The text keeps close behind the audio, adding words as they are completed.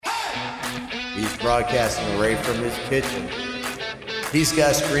He's broadcasting right from his kitchen. He's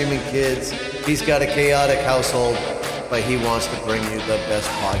got screaming kids. He's got a chaotic household, but he wants to bring you the best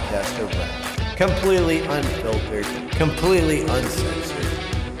podcast around. Completely unfiltered, completely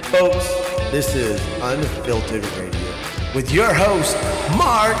uncensored. Folks, this is Unfiltered Radio with your host,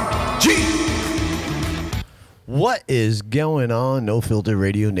 Mark G. What is going on, No Filter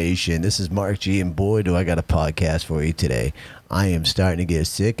Radio Nation? This is Mark G, and boy, do I got a podcast for you today. I am starting to get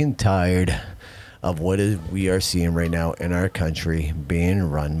sick and tired of what we are seeing right now in our country being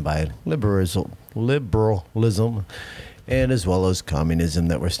run by liberalism and as well as communism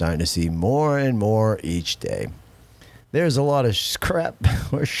that we're starting to see more and more each day. There's a lot of crap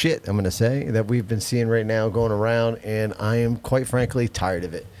or shit, I'm going to say, that we've been seeing right now going around, and I am quite frankly tired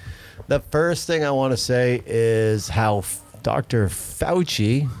of it. The first thing I want to say is how Dr.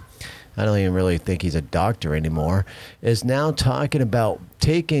 Fauci, I don't even really think he's a doctor anymore, is now talking about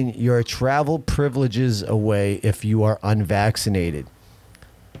taking your travel privileges away if you are unvaccinated.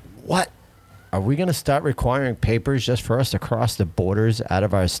 What? Are we going to start requiring papers just for us to cross the borders out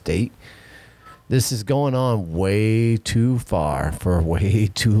of our state? This is going on way too far for way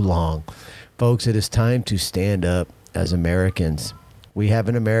too long. Folks, it is time to stand up as Americans. We have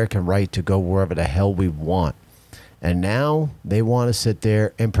an American right to go wherever the hell we want. And now they want to sit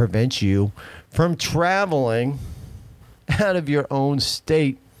there and prevent you from traveling out of your own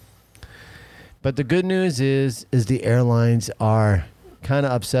state. But the good news is the airlines are kind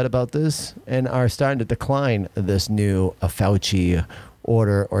of upset about this and are starting to decline this new Fauci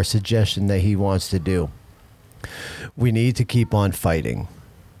order or suggestion that he wants to do. We need to keep on fighting.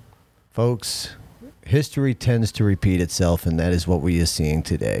 Folks, history tends to repeat itself, and that is what we are seeing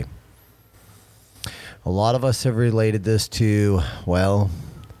today. A lot of us have related this to, well,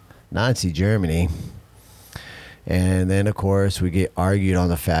 Nazi Germany. And then, of course, we get argued on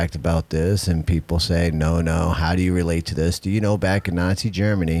the fact about this, and people say, no, how do you relate to this? Do you know back in Nazi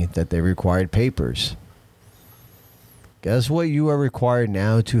Germany that they required papers? Guess what you are required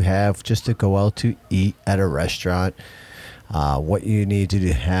now to have just to go out to eat at a restaurant? What you need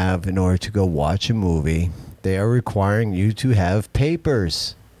to have in order to go watch a movie, they are requiring you to have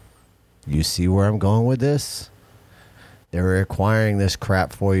papers. You see where I'm going with this? They're requiring this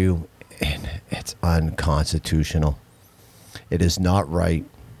crap for you, and it's unconstitutional. It is not right.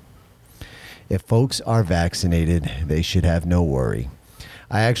 If folks are vaccinated, they should have no worry.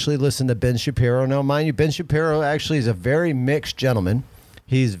 I actually listened to Ben Shapiro. Now, mind you, Ben Shapiro actually is a very mixed gentleman.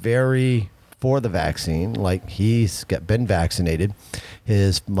 He's very for the vaccine, like he's been vaccinated.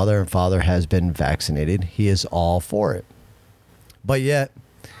 His mother and father has been vaccinated. He is all for it. But yet,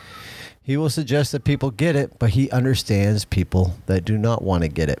 he will suggest that people get it, but he understands people that do not want to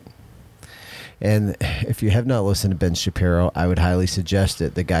get it. And if you have not listened to Ben Shapiro, I would highly suggest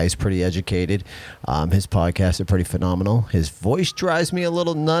it. The guy's pretty educated. His podcasts are pretty phenomenal. His voice drives me a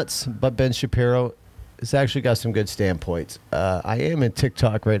little nuts, but Ben Shapiro has actually got some good standpoints. I am in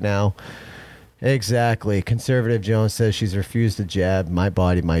TikTok right now. Exactly. Conservative Jones says she's refused the jab. My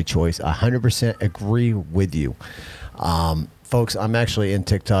body, my choice. 100% agree with you. Folks, I'm actually in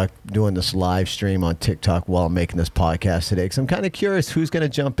TikTok doing this live stream on TikTok while I'm making this podcast today because I'm kind of curious who's going to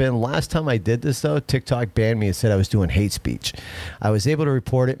jump in. Last time I did this, though, TikTok banned me and said I was doing hate speech. I was able to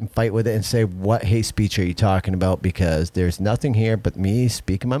report it and fight with it and say, what hate speech are you talking about? Because there's nothing here but me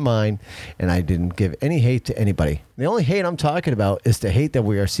speaking my mind, and I didn't give any hate to anybody. The only hate I'm talking about is the hate that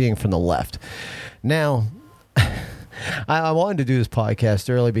we are seeing from the left. Now, I wanted to do this podcast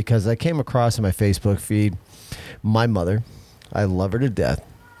early because I came across in my Facebook feed my mother. I love her to death,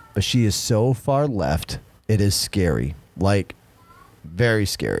 but she is so far left, it is scary. Like, very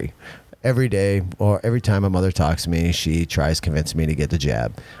scary. Every day or every time my mother talks to me, she tries to convince me to get the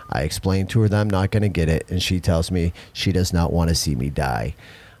jab. I explain to her that I'm not going to get it, and she tells me she does not want to see me die.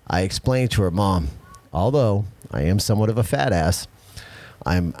 I explain to her, Mom, although I am somewhat of a fat ass,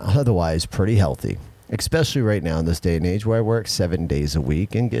 I'm otherwise pretty healthy. Especially right now in this day and age where I work 7 days a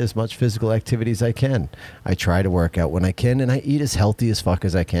week and get as much physical activity as I can. I try to work out when I can, and I eat as healthy as fuck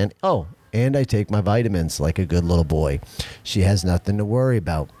as I can. Oh, and I take my vitamins like a good little boy. She has nothing to worry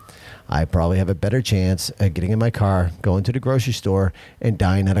about. I probably have a better chance at getting in my car, going to the grocery store, and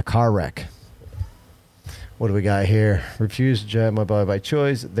dying at a car wreck. What do we got here? Refuse to jab my body by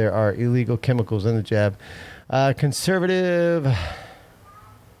choice. There are illegal chemicals in the jab. Conservative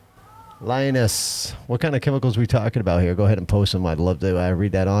Lioness, what kind of chemicals are we talking about here? Go ahead and post them. I'd love to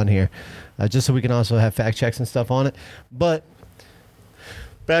read that on here, just so we can also have fact checks and stuff on it. But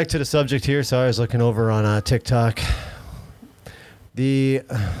back to the subject here. Sorry, I was looking over on TikTok. The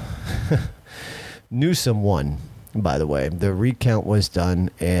Newsom won. by the way. The recount was done,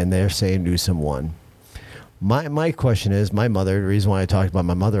 and they're saying Newsom won. My question is, my mother, the reason why I talked about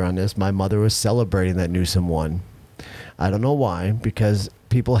my mother on this, my mother was celebrating that Newsom won. I don't know why, because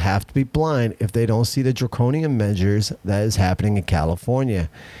people have to be blind if they don't see the draconian measures that is happening in California.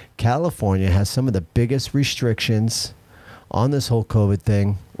 California has some of the biggest restrictions on this whole COVID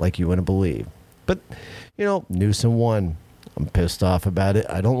thing, like you wouldn't believe. But, Newsom won. I'm pissed off about it.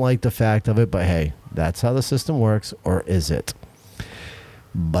 I don't like the fact of it, but hey, that's how the system works, or is it?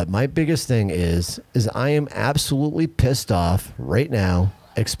 But my biggest thing is I am absolutely pissed off right now,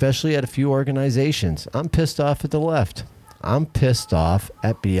 especially at a few organizations. I'm pissed off at the left. I'm pissed off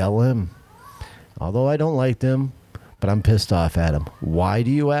at BLM. Although I don't like them, but I'm pissed off at them. Why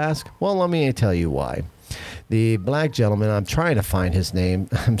do you ask? Well, let me tell you why. The black gentleman, I'm trying to find his name.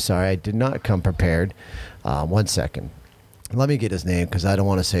 I'm sorry, I did not come prepared. 1 second. Let me get his name because I don't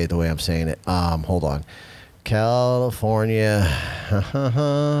want to say it the way I'm saying it. Hold on. California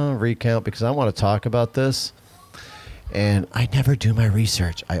recount, because I want to talk about this. And I never do my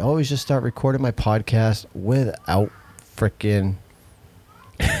research. I always just start recording my podcast without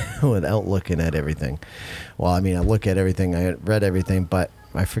without looking at everything. Well, I mean, I look at everything. I read everything, but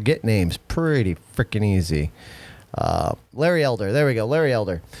I forget names pretty freaking easy. Larry Elder. There we go. Larry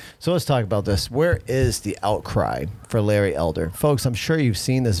Elder. So let's talk about this. Where is the outcry for Larry Elder? Folks, I'm sure you've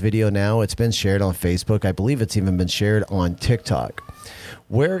seen this video now. It's been shared on Facebook. I believe it's even been shared on TikTok.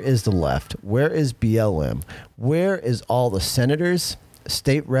 Where is the left? Where is BLM? Where is all the senators,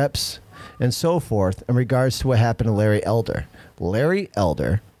 state reps, and so forth in regards to what happened to Larry Elder? Larry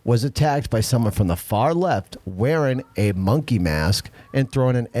Elder was attacked by someone from the far left wearing a monkey mask and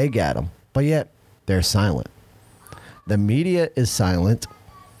throwing an egg at him. But yet, they're silent. The media is silent.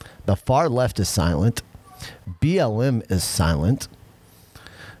 The far left is silent. BLM is silent.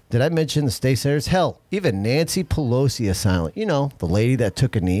 Did I mention the state senators? Hell, even Nancy Pelosi is silent. You know, the lady that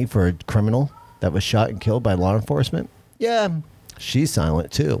took a knee for a criminal that was shot and killed by law enforcement? Yeah, she's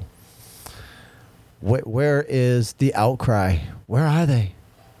silent too. Where is the outcry? Where are they?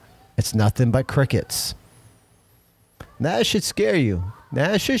 It's nothing but crickets. That should scare you.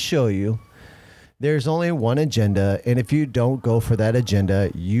 That should show you there's only one agenda, and if you don't go for that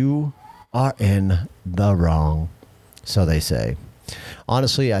agenda, you are in the wrong. So they say.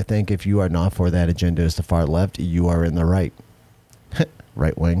 Honestly, I think if you are not for that agenda as the far left, you are in the right.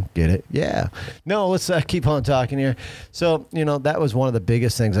 Right wing, get it? Yeah. No, let's keep on talking here. So, that was one of the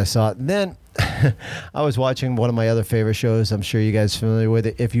biggest things I saw. Then I was watching one of my other favorite shows. I'm sure you guys are familiar with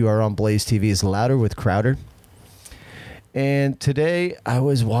it. If you are on Blaze TV, is Louder with Crowder. And today I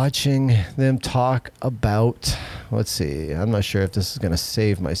was watching them talk about, let's see, I'm not sure if this is going to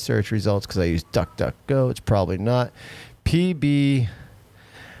save my search results because I use DuckDuckGo. It's probably not. PBIS.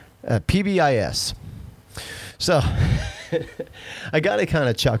 So I got to kind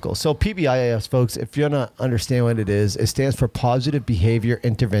of chuckle. So PBIS, folks, if you're not understand what it stands for Positive Behavior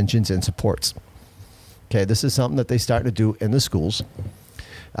Interventions and Supports. Okay, this is something that they start to do in the schools.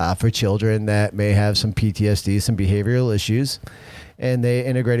 For children that may have some PTSD, some behavioral issues. And they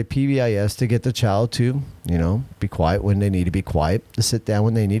integrated PBIS to get the child to, be quiet when they need to be quiet, to sit down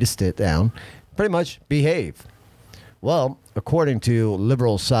when they need to sit down, pretty much behave. Well, according to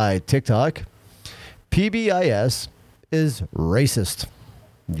liberal side TikTok, PBIS is racist.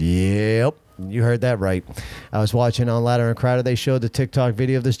 Yep. You heard that right. I was watching on Louder and Crowder. They showed the TikTok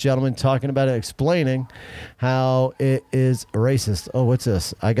video of this gentleman talking about it, explaining how it is racist. Oh, what's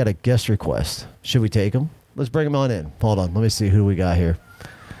this? I got a guest request. Should we take him? Let's bring him on in. Hold on. Let me see who we got here.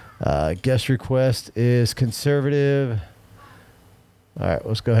 Guest request is conservative. All right,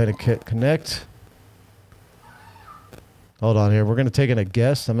 let's go ahead and connect. Hold on here. We're going to take in a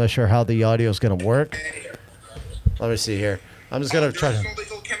guest. I'm not sure how the audio is going to work. Let me see here. I'm just going to try to... There's no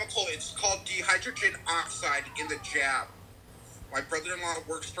legal chemical. It's called dihydrogen oxide in the jab. My brother-in-law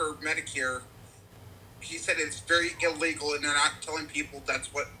works for Medicare. He said it's very illegal, and they're not telling people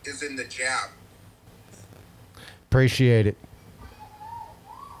that's what is in the jab. Appreciate it.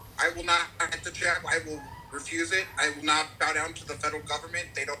 I will not get the jab. I will refuse it. I will not bow down to the federal government.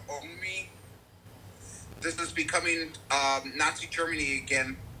 They don't own me. This is becoming Nazi Germany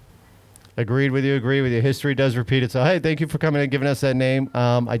again. Agreed with you. History does repeat itself. Hey, thank you for coming and giving us that name.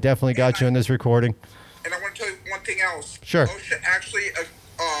 I definitely got you in this recording. And I want to tell you one thing else. Sure. OSHA actually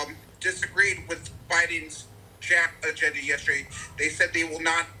disagreed with Biden's jab agenda yesterday. They said they will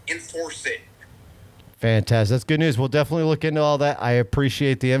not enforce it. Fantastic. That's good news. We'll definitely look into all that. I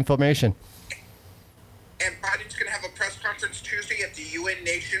appreciate the information. And Biden's going to have a press conference Tuesday at the UN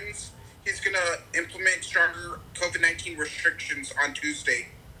Nations. He's going to implement stronger COVID-19 restrictions on Tuesday.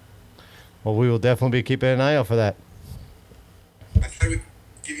 Well, we will definitely be keeping an eye out for that. I thought I would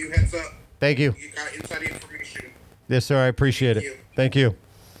give you a heads up. Thank you. You got inside information. Yes, sir. I appreciate it. Thank you.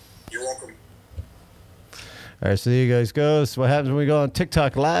 You're welcome. All right, so there you guys go. So what happens when we go on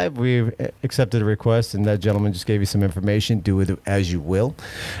TikTok Live? We've accepted a request, and that gentleman just gave you some information. Do with it as you will.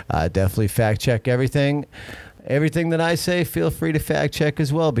 Definitely fact check everything. Everything that I say, feel free to fact check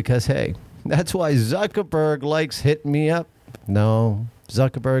as well, because, hey, that's why Zuckerberg likes hitting me up. No,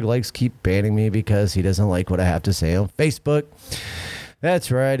 Zuckerberg likes keep banning me because he doesn't like what I have to say on Facebook.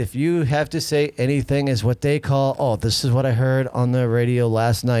 That's right. If you have to say anything is what they call, oh, this is what I heard on the radio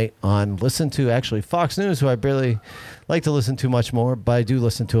last night on, listen to actually Fox News, who I barely like to listen to much more, but I do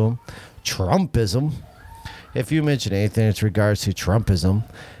listen to them. Trumpism. If you mention anything in regards to Trumpism,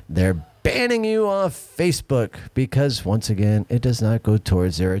 they're banning you off Facebook because, once again, it does not go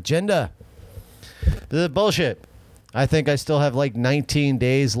towards their agenda. This is bullshit. I think I still have like 19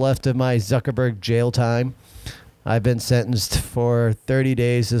 days left of my Zuckerberg jail time. I've been sentenced for 30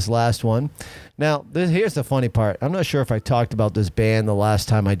 days this last one. Now, here's the funny part. I'm not sure if I talked about this ban the last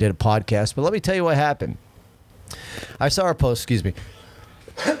time I did a podcast, but let me tell you what happened. I saw a post, excuse me.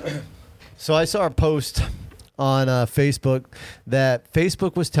 So I saw a post on Facebook that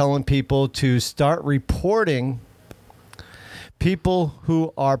Facebook was telling people to start reporting people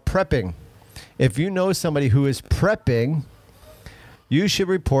who are prepping. If you know somebody who is prepping, you should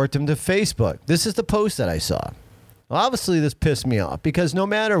report them to Facebook. This is the post that I saw. Obviously, this pissed me off because no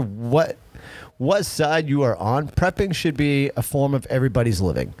matter what side you are on, prepping should be a form of everybody's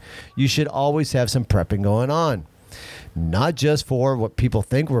living. You should always have some prepping going on. Not just for what people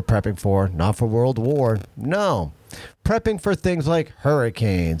think we're prepping for, not for World War. No. Prepping for things like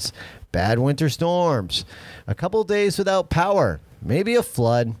hurricanes, bad winter storms, a couple days without power, maybe a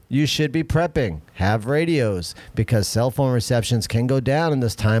flood. You should be prepping. Have radios because cell phone receptions can go down in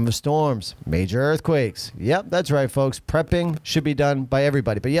this time of storms. Major earthquakes. Yep, that's right, folks. Prepping should be done by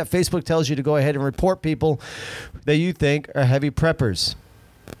everybody. But yet Facebook tells you to go ahead and report people that you think are heavy preppers.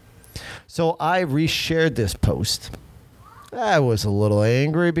 So I reshared this post. I was a little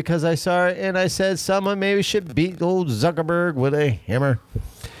angry because I saw it and I said someone maybe should beat old Zuckerberg with a hammer.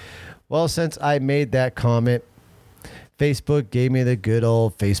 Well, since I made that comment, Facebook gave me the good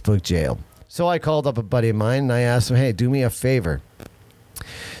old Facebook jail. So I called up a buddy of mine and I asked him, hey, do me a favor.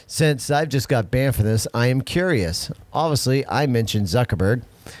 Since I've just got banned for this, I am curious. Obviously, I mentioned Zuckerberg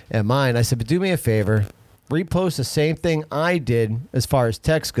and mine. I said, but do me a favor. Repost the same thing I did as far as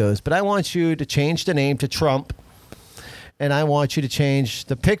text goes, but I want you to change the name to Trump and I want you to change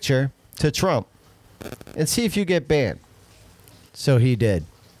the picture to Trump and see if you get banned. So he did.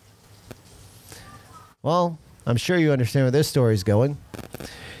 Well, I'm sure you understand where this story is going.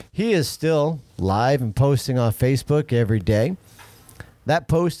 He is still live and posting on Facebook every day. That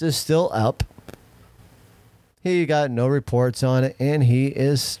post is still up. He got no reports on it, and he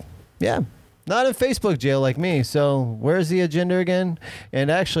is, not in Facebook jail like me. So where's the agenda again?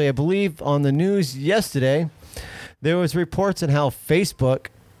 And actually, I believe on the news yesterday, there was reports on how Facebook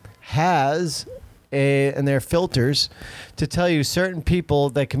has and their filters to tell you certain people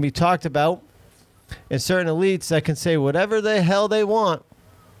that can be talked about and certain elites that can say whatever the hell they want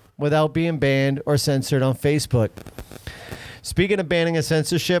without being banned or censored on Facebook. Speaking of banning and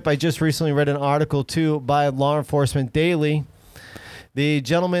censorship, I just recently read an article, too, by Law Enforcement Daily. The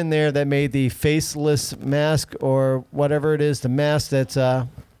gentleman there that made the faceless mask or whatever it is, the mask that's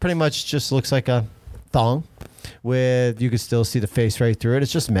pretty much just looks like a thong with, you can still see the face right through it.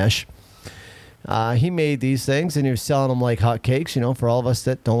 It's just mesh. He made these things and he was selling them like hotcakes, for all of us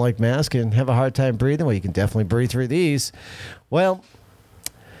that don't like masks and have a hard time breathing. Well, you can definitely breathe through these. Well,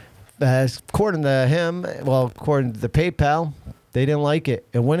 according to him, according to the PayPal, they didn't like it.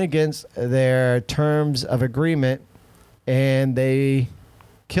 It went against their terms of agreement and they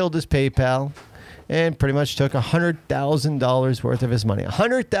killed his PayPal and pretty much took $100,000 worth of his money.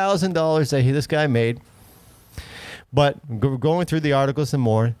 $100,000 that this guy made. But going through the articles and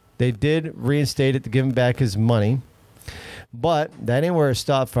more, they did reinstate it to give him back his money. But that ain't where it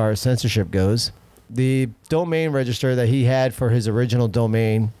stopped as far as censorship goes. The domain register that he had for his original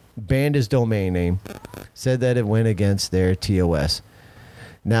domain banned his domain name, said that it went against their TOS.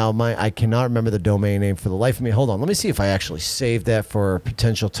 Now, I cannot remember the domain name for the life of me. Hold on. Let me see if I actually saved that for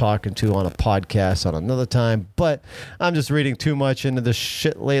potential talking to on a podcast on another time. But I'm just reading too much into this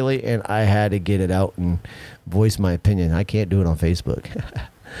shit lately, and I had to get it out and voice my opinion. I can't do it on Facebook.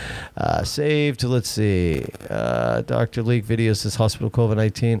 Saved. Let's see. Dr. Leak video says hospital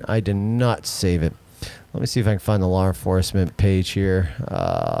COVID-19. I did not save it. Let me see if I can find the law enforcement page here.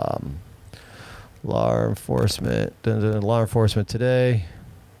 Law enforcement today.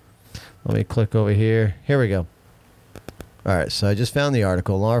 Let me click over here. Here we go. All right, so I just found the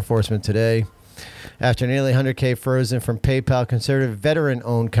article. Law enforcement today, after nearly 100K frozen from PayPal, conservative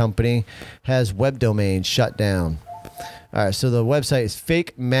veteran-owned company has web domain shut down. All right, so the website is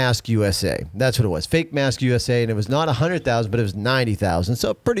Fake Mask USA. That's what it was, Fake Mask USA, and it was not 100,000, but it was 90,000,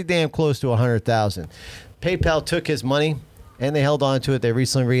 so pretty damn close to 100,000. PayPal took his money, and they held on to it. They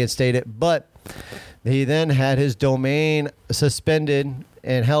recently reinstated it, but he then had his domain suspended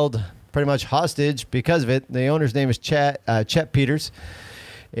and held pretty much hostage because of it. The owner's name is Chet Peters.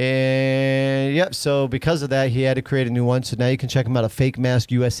 And yep, so because of that, he had to create a new one. So now you can check him out at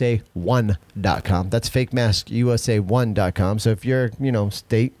FakeMaskUSA1.com. That's FakeMaskUSA1.com. So if you're,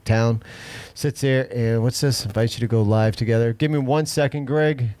 state, town, sits there and what's this? Invite you to go live together. Give me 1 second,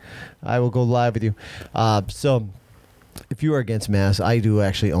 Greg. I will go live with you. So if you are against masks, I do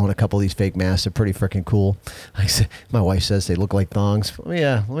actually own a couple of these fake masks. They're pretty freaking cool. My wife says they look like thongs.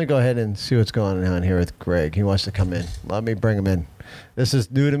 Yeah, let me go ahead and see what's going on here with Greg. He wants to come in. Let me bring him in. This is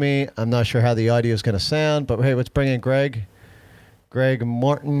new to me. I'm not sure how the audio is going to sound, but hey, let's bring in Greg. Greg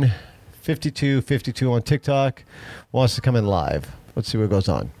Martin, 5252 on TikTok, wants to come in live. Let's see what goes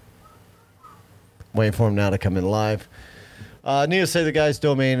on. Waiting for him now to come in live. Needless to say, the guy's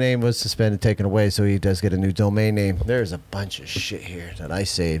domain name was suspended, taken away, so he does get a new domain name. There's a bunch of shit here that I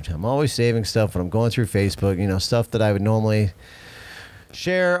saved. I'm always saving stuff when I'm going through Facebook, stuff that I would normally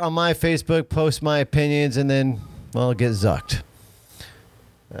share on my Facebook, post my opinions, and then, get zucked.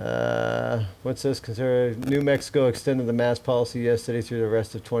 What's this? New Mexico extended the mask policy yesterday through the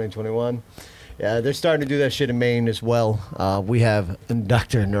rest of 2021. Yeah, they're starting to do that shit in Maine as well. We have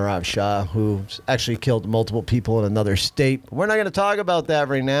Dr. Nirav Shah, who's actually killed multiple people in another state. We're not going to talk about that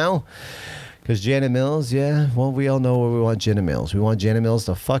right now. Because Janet Mills, we all know where we want Janet Mills. We want Janet Mills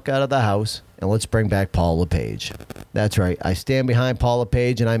to fuck out of the house, and let's bring back Paul LePage. That's right. I stand behind Paul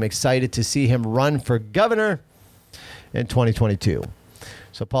LePage, and I'm excited to see him run for governor in 2022.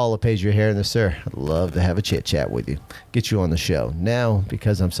 So, Paul LePage, you're hearing this, sir. I'd love to have a chit-chat with you. Get you on the show. Now,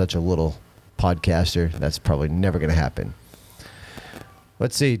 because I'm such a little podcaster, that's probably never going to happen.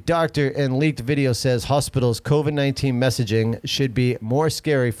 Let's see. Doctor in leaked video says hospitals' COVID-19 messaging should be more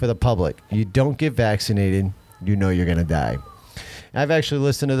scary for the public. You don't get vaccinated, you know you're going to die. I've actually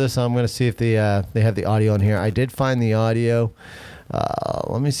listened to this. I'm going to see if they have the audio on here. I did find the audio.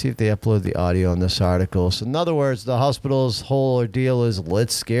 Let me see if they upload the audio on this article. So in other words, the hospital's whole ordeal is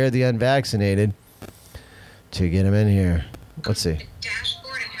let's scare the unvaccinated to get them in here. Let's see.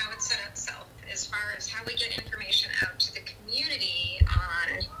 Dashboard and how it's set itself as far as how we get information out to the community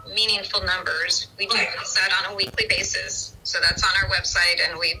on meaningful numbers. We do that on a weekly basis. So that's on our website,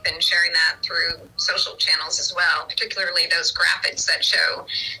 and we've been sharing that through social channels as well, particularly those graphics that show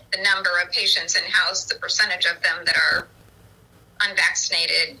the number of patients in-house, the percentage of them that are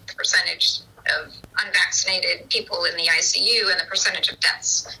unvaccinated, the percentage of unvaccinated people in the ICU, and the percentage of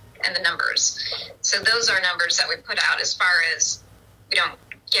deaths and the numbers. So those are numbers that we put out. As far as we don't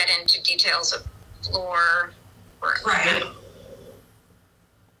get into details of floor or right.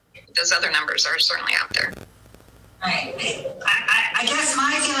 Those other numbers are certainly out there. Right. I guess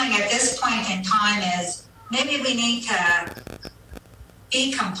my feeling at this point in time is maybe we need to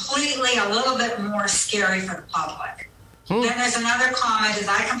be completely a little bit more scary for the public. Then there's another comment, is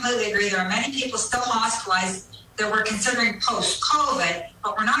I completely agree. There are many people still hospitalized that we're considering post-COVID,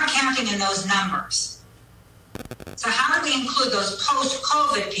 but we're not counting in those numbers. So how do we include those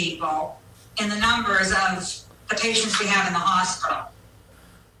post-COVID people in the numbers of the patients we have in the hospital?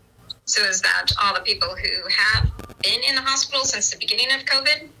 So is that all the people who have been in the hospital since the beginning of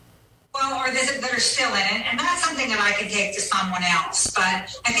COVID? Well, or that are still in it, and that's something that I can take to someone else. But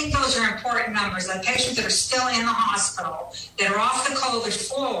I think those are important numbers, the patients that are still in the hospital, that are off the COVID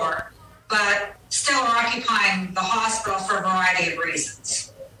floor, but still are occupying the hospital for a variety of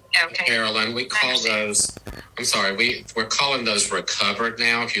reasons. Okay. Carolyn, we call those, we're calling those recovered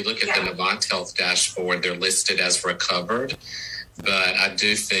now. If you look at the Novant Health dashboard, they're listed as recovered. But I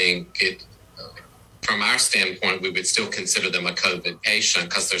do think from our standpoint, we would still consider them a COVID patient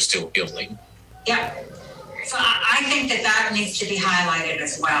because they're still healing. Yeah. So I think that needs to be highlighted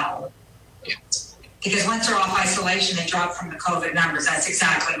as well. Yeah. Because once they're off isolation, they drop from the COVID numbers. That's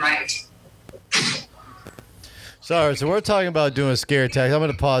exactly right. Sorry, so we're talking about doing a scare tactic. I'm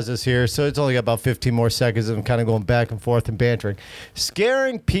going to pause this here. So it's only got about 15 more seconds of kind of going back and forth and bantering.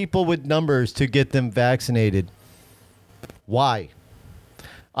 Scaring people with numbers to get them vaccinated. Why?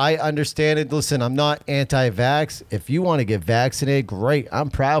 I understand it. Listen, I'm not anti-vax. If you want to get vaccinated, great. I'm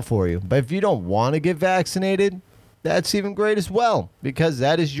proud for you. But if you don't want to get vaccinated, that's even great as well, because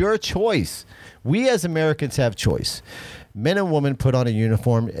that is your choice. We as Americans have choice. Men and women put on a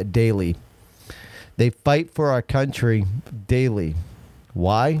uniform daily. They fight for our country daily.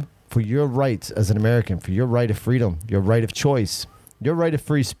 Why? For your rights as an American, for your right of freedom, your right of choice, your right of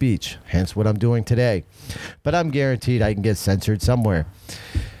free speech, hence what I'm doing today. But I'm guaranteed I can get censored somewhere.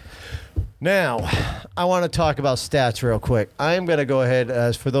 Now, I want to talk about stats real quick. I'm going to go ahead,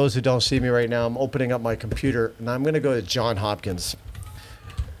 as for those who don't see me right now, I'm opening up my computer, and I'm going to go to Johns Hopkins.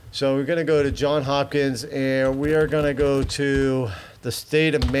 So we're going to go to Johns Hopkins, and we are going to go to the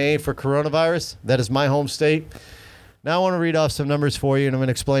state of Maine for coronavirus. That is my home state. Now I want to read off some numbers for you, and I'm going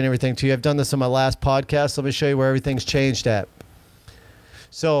to explain everything to you. I've done this on my last podcast. Let me show you where everything's changed at.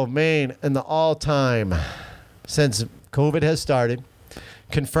 So Maine, in the all-time, since COVID has started,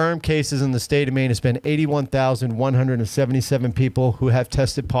 confirmed cases in the state of Maine has been 81,177 people who have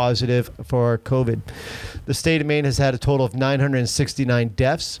tested positive for COVID. The state of Maine has had a total of 969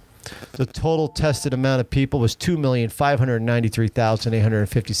 deaths. The total tested amount of people was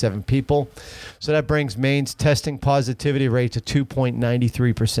 2,593,857 people. So that brings Maine's testing positivity rate to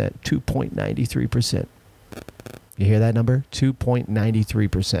 2.93%. 2.93%. You hear that number?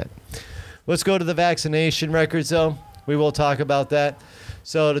 2.93%. Let's go to the vaccination records, though. We will talk about that.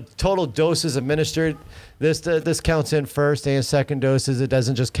 So the total doses administered, this counts in first and second doses. It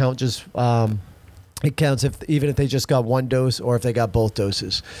doesn't just count it counts even if they just got one dose or if they got both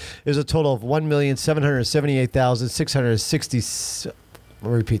doses. There's a total of 1,778,660. I'll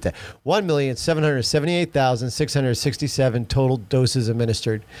repeat that. 1,778,667 total doses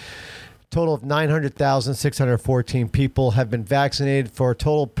administered. Total of 900,614 people have been vaccinated. For a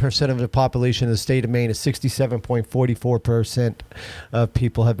total percent of the population in the state of Maine is 67.44% of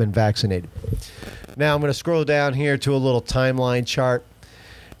people have been vaccinated. Now I'm going to scroll down here to a little timeline chart.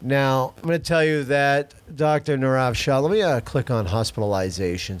 Now I'm going to tell you that Dr. Nirav Shah, let me click on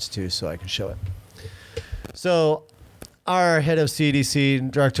hospitalizations too so I can show it. So our head of CDC,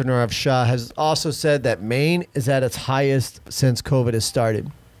 Dr. Nirav Shah, has also said that Maine is at its highest since COVID has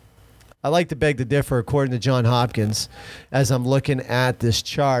started. I like to beg to differ according to Johns Hopkins as I'm looking at this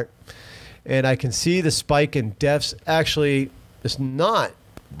chart. And I can see the spike in deaths actually is not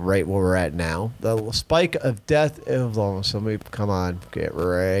right where we're at now. The spike of death, get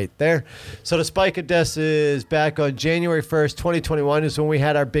right there. So the spike of deaths is back on January 1st, 2021 is when we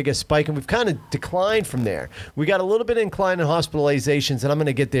had our biggest spike. And we've kind of declined from there. We got a little bit of incline in hospitalizations, and I'm going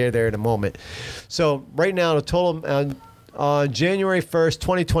to get there in a moment. So right now, the total... on January 1st,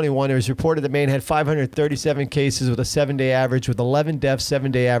 2021, it was reported that Maine had 537 cases with a 7-day average, with 11 deaths,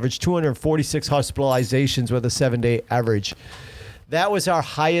 7-day average, 246 hospitalizations with a 7-day average. That was our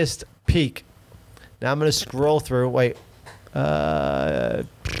highest peak. Now I'm going to scroll through. There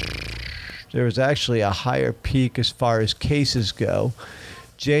was actually a higher peak as far as cases go.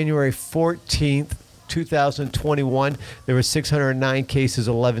 January 14th, 2021, there were 609 cases,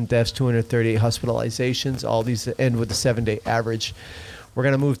 11 deaths, 238 hospitalizations. All these end with the 7-day average. We're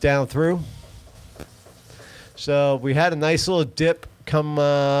going to move down through. So we had a nice little dip come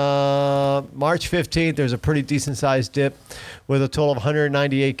March 15th. There's a pretty decent sized dip with a total of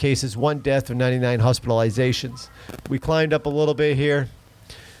 198 cases, 1 death, and 99 hospitalizations. We climbed up a little bit here.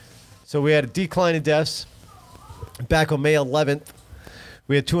 So we had a decline in deaths. Back on May 11th,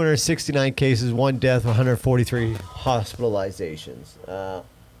 we had 269 cases, 1 death, 143 hospitalizations.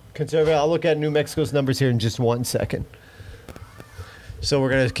 Conservative. I'll look at New Mexico's numbers here in just 1 second. So we're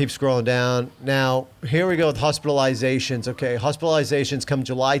going to keep scrolling down. Now, here we go with hospitalizations. Okay, hospitalizations come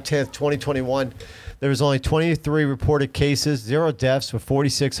July 10th, 2021. There was only 23 reported cases, 0 deaths, with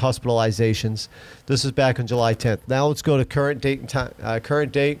 46 hospitalizations. This is back on July 10th. Now let's go to current date and time.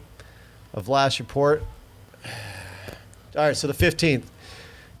 Current date of last report. All right, so the 15th.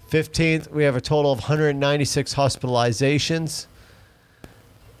 15th, we have a total of 196 hospitalizations.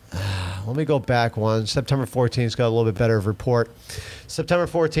 Let me go back one. September 14th got a little bit better of a report. September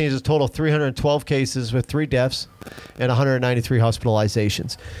 14th is a total of 312 cases with 3 deaths and 193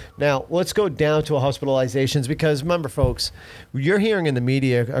 hospitalizations. Now, let's go down to hospitalizations because remember, folks, you're hearing in the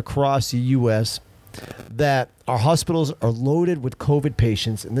media across the U.S. that our hospitals are loaded with COVID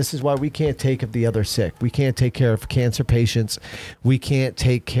patients, and this is why we can't take care of the other sick. We can't take care of cancer patients. We can't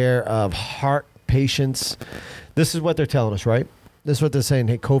take care of heart patients. This is what they're telling us, right? This is what they're saying.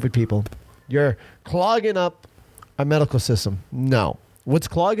 Hey, COVID people, you're clogging up our medical system. No. What's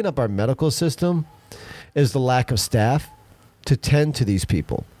clogging up our medical system is the lack of staff to tend to these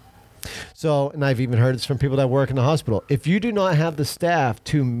people. So, and I've even heard this from people that work in the hospital. If you do not have the staff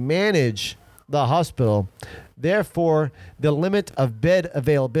to manage the hospital, therefore, the limit of bed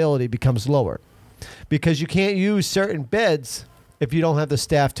availability becomes lower. because you can't use certain beds if you don't have the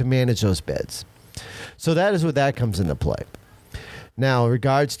staff to manage those beds. So that is where that comes into play. Now, in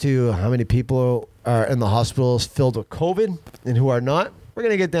regards to how many people are in the hospitals filled with COVID and who are not, we're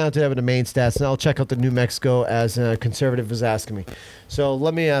going to get down to the main stats, and I'll check out the New Mexico as a conservative was asking me. So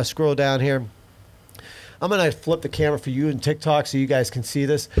let me scroll down here. I'm going to flip the camera for you in TikTok so you guys can see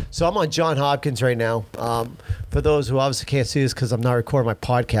this. So I'm on Johns Hopkins right now. For those who obviously can't see this because I'm not recording my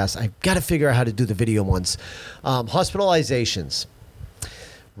podcast, I've got to figure out how to do the video ones. Hospitalizations.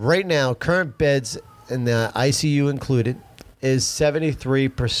 Right now, current beds in the ICU included is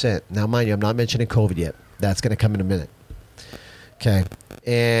 73%. Now, mind you, I'm not mentioning COVID yet. That's going to come in a minute. Okay.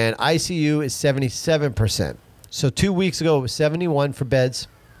 And ICU is 77%. So 2 weeks ago, it was 71 for beds.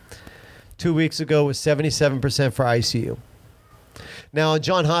 2 weeks ago, it was 77% for ICU. Now, in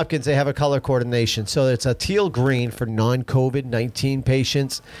Johns Hopkins, they have a color coordination. So it's a teal green for non-COVID-19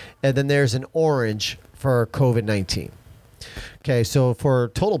 patients, and then there's an orange for COVID-19. Okay, so for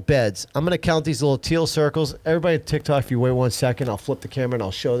total beds, I'm going to count these little teal circles. Everybody on TikTok, if you wait 1 second, I'll flip the camera and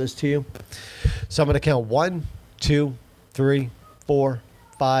I'll show this to you. So I'm going to count 1, 2, 3, 4,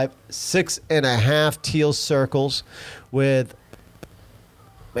 5, 6.5 teal circles with,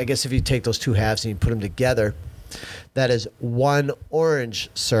 I guess if you take those two halves and you put them together, that is one orange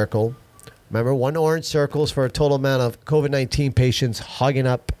circle. Remember, one orange circle is for a total amount of COVID-19 patients hogging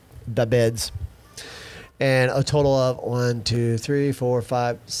up the beds. And a total of 1, 2, 3, 4,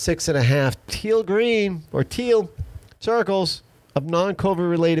 5, 6.5 teal green or teal circles of non-COVID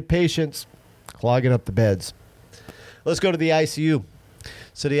related patients clogging up the beds. Let's go to the ICU.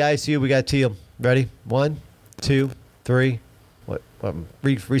 So the ICU, we got teal. Ready? 1, 2, 3.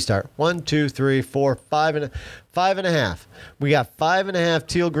 Restart. 1, 2, 3, 4, 5.5. We got 5.5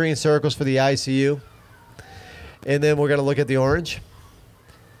 teal green circles for the ICU. And then we're going to look at the orange.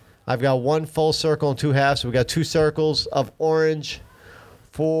 I've got one full circle and two halves. So we got 2 circles of orange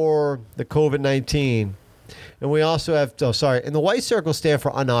for the COVID-19. And we also have, and the white circles stand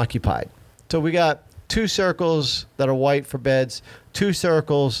for unoccupied. So we got 2 circles that are white for beds, 2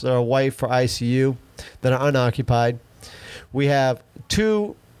 circles that are white for ICU that are unoccupied. We have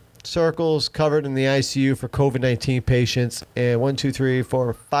 2 circles covered in the ICU for COVID-19 patients, and 1, 2, 3,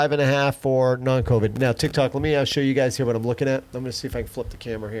 4, 5.5 for non-COVID. Now, TikTok, let me show you guys here what I'm looking at. I'm going to see if I can flip the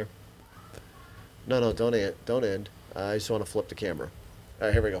camera here. No, don't end. I just want to flip the camera. All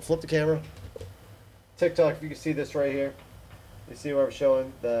right, here we go. Flip the camera. TikTok, if you can see this right here. You see where I'm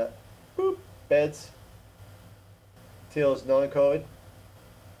showing the beds. Teal is non-COVID.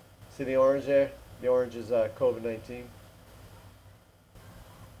 See the orange there? The orange is COVID-19.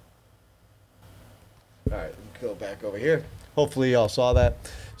 All right, let me go back over here. Hopefully y'all saw that.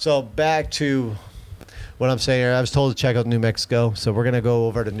 So back to what I'm saying here. I was told to check out New Mexico, so we're going to go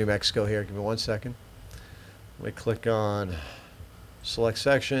over to New Mexico here. Give me 1 second. Let me click on select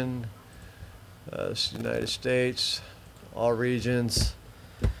section, United States, all regions.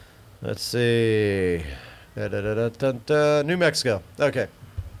 Let's see. New Mexico. Okay.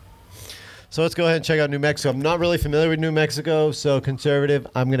 So let's go ahead and check out New Mexico. I'm not really familiar with New Mexico, so conservative.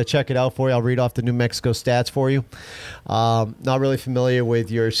 I'm going to check it out for you. I'll read off the New Mexico stats for you. Not really familiar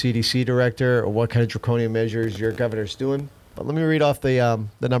with your CDC director or what kind of draconian measures your governor's doing. But let me read off the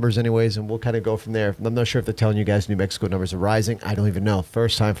numbers anyways, and we'll kind of go from there. I'm not sure if they're telling you guys New Mexico numbers are rising. I don't even know.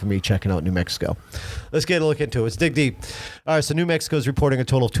 First time for me checking out New Mexico. Let's get a look into it. Let's dig deep. All right, so New Mexico is reporting a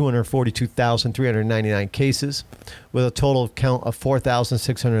total of 242,399 cases with a total count of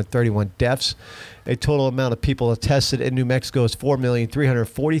 4,631 deaths. A total amount of people tested in New Mexico is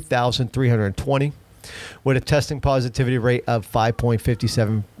 4,340,320 with a testing positivity rate of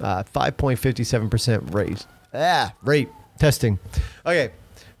 5.57% rate. Testing. Okay,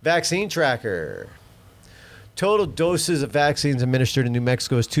 vaccine tracker. Total doses of vaccines administered in New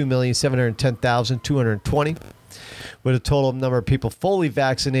Mexico is 2,710,220, with a total number of people fully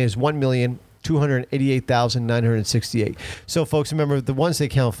vaccinated is 1,288,968. So, folks, remember, the ones they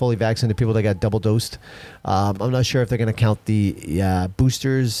count fully vaccinated, people that got double dosed. I'm not sure if they're going to count the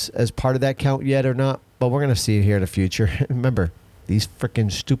boosters as part of that count yet or not, but we're going to see it here in the future. Remember, these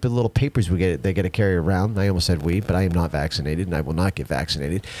freaking stupid little papers they get to carry around. I almost said we, but I am not vaccinated, and I will not get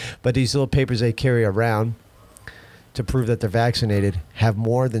vaccinated. But these little papers they carry around to prove that they're vaccinated have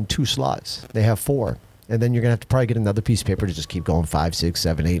more than 2 slots. They have 4. And then you're going to have to probably get another piece of paper to just keep going 5, 6,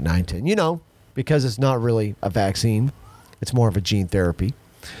 7, 8, 9, 10. You know, because it's not really a vaccine. It's more of a gene therapy.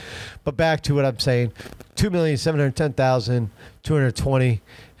 But back to what I'm saying, 2,710,220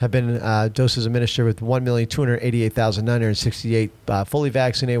 have been doses administered, with 1,288,968 fully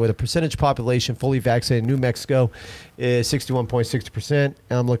vaccinated, with a percentage population fully vaccinated. New Mexico is 61.60%.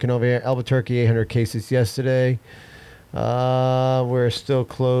 I'm looking over here. Albuquerque, 800 cases yesterday. We're still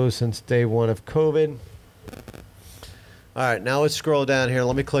closed since day one of COVID. All right, now let's scroll down here.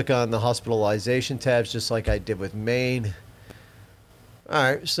 Let me click on the hospitalization tabs just like I did with Maine. All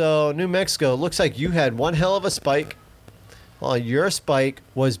right, so New Mexico, looks like you had one hell of a spike. Well, your spike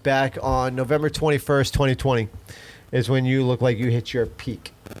was back on November 21st, 2020, is when you look like you hit your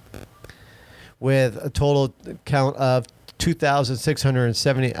peak, with a total count of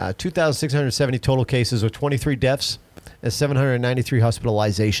 2,670 total cases with 23 deaths and 793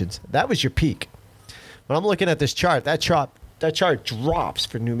 hospitalizations. That was your peak. When I'm looking at this chart, that chart drops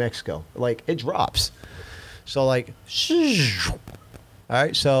for New Mexico. Like, it drops. So, like, all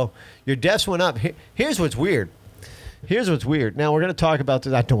right, so your deaths went up. Here's what's weird. Now, we're going to talk about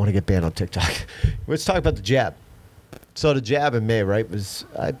this. I don't want to get banned on TikTok. Let's talk about the jab. So the jab in May, right,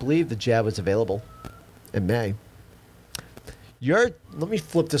 I believe the jab was available in May. Let me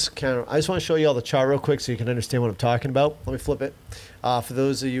flip this counter. I just want to show you all the chart real quick so you can understand what I'm talking about. Let me flip it. For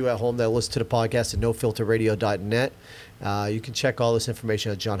those of you at home that listen to the podcast at nofilterradio.net, you can check all this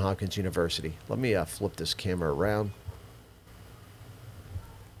information at Johns Hopkins University. Let me flip this camera around.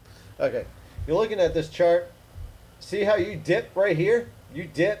 Okay, you're looking at this chart. See how you dip right here? You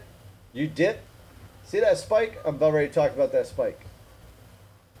dip. See that spike? I'm about ready to talk about that spike.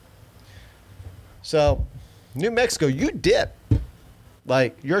 So, New Mexico, you dip.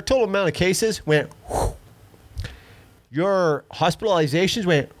 Like, your total amount of cases went whoosh. Your hospitalizations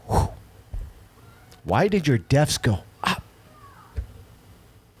went whoosh. Why did your deaths go up?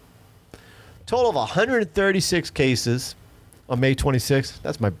 Total of 136 cases on May 26th.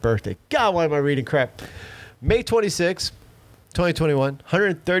 That's my birthday. God, why am I reading crap? May 26th, 2021,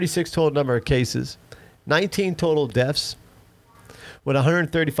 136 total number of cases, 19 total deaths, with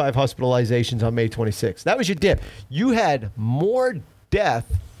 135 hospitalizations on May 26th. That was your dip. You had more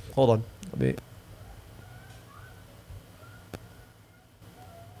death. Hold on.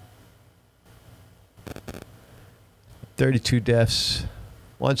 32 deaths.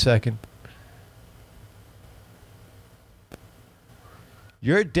 1 second.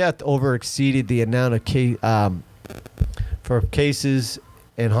 Your death over exceeded the amount of for cases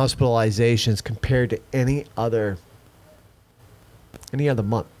and hospitalizations compared to any other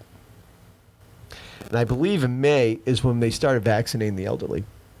month. And I believe in May is when they started vaccinating the elderly.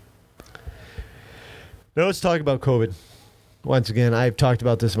 Now let's talk about COVID. Once again, I've talked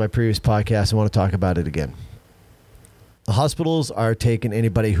about this in my previous podcast. I want to talk about it again. The hospitals are taking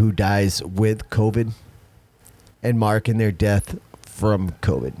anybody who dies with COVID and marking their death from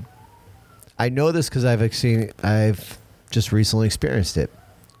COVID. I know this because I've just recently experienced it.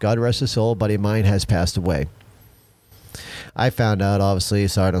 God rest his soul, a buddy of mine has passed away. I found out, obviously,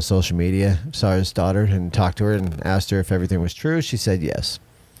 saw it on social media, saw his daughter and talked to her and asked her if everything was true. She said yes.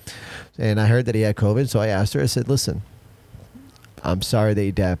 And I heard that he had COVID, so I asked her, I said, listen, I'm sorry that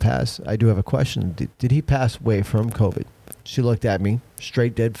your dad passed. I do have a question. Did he pass away from COVID? She looked at me,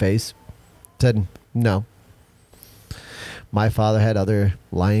 straight dead face, said no. My father had other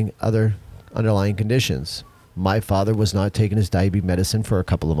underlying conditions. My father was not taking his diabetes medicine for a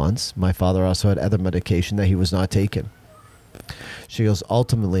couple of months. My father also had other medication that he was not taking. She goes,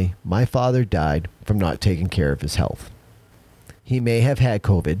 ultimately, my father died from not taking care of his health. He may have had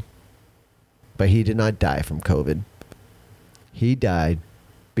COVID, but he did not die from COVID. He died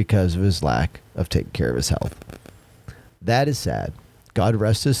because of his lack of taking care of his health. That is sad. God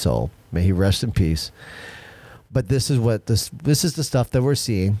rest his soul. May he rest in peace. But this is the stuff that we're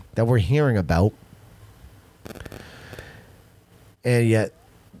seeing, that we're hearing about. And yet,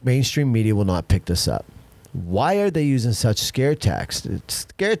 mainstream media will not pick this up. Why are they using such scare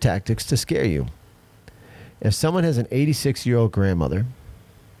tactics to scare you? If someone has an 86-year-old grandmother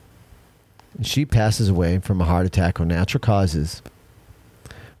and she passes away from a heart attack or natural causes,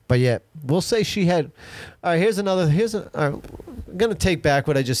 but yet we'll say she had. All right, I'm going to take back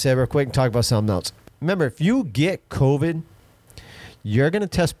what I just said real quick and talk about something else. Remember, if you get COVID, you're going to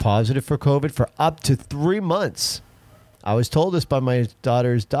test positive for COVID for up to 3 months. I was told this by my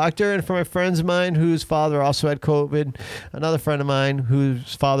daughter's doctor and from my friends of mine whose father also had COVID, another friend of mine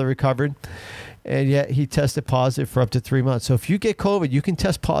whose father recovered, and yet he tested positive for up to 3 months. So if you get COVID, you can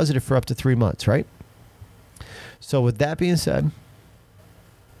test positive for up to 3 months, right? So with that being said,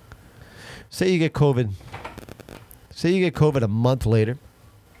 say you get COVID a month later.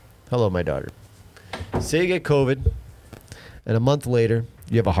 Hello, my daughter. Say you get COVID and a month later,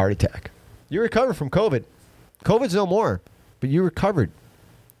 you have a heart attack. You recover from COVID. COVID's no more, but you recovered.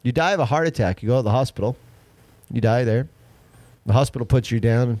 You die of a heart attack. You go to the hospital. You die there. The hospital puts you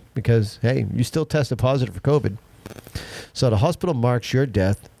down because, hey, you still tested positive for COVID. So the hospital marks your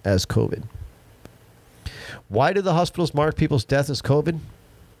death as COVID. Why do the hospitals mark people's death as COVID?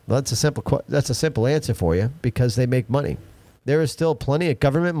 Well, that's a simple answer for you, because they make money. There is still plenty of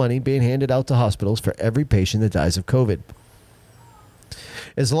government money being handed out to hospitals for every patient that dies of COVID.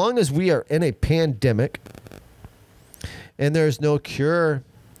 As long as we are in a pandemic and there's no cure,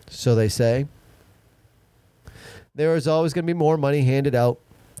 so they say, there is always going to be more money handed out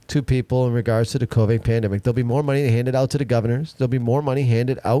to people in regards to the COVID pandemic. There'll be more money handed out to the governors. There'll be more money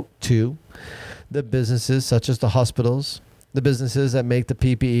handed out to the businesses such as the hospitals, the businesses that make the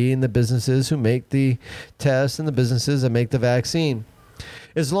PPE, and the businesses who make the tests, and the businesses that make the vaccine.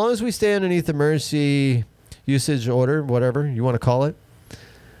 As long as we stay underneath emergency usage order, whatever you want to call it,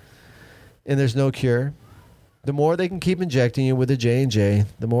 and there's no cure, the more they can keep injecting you with the J&J,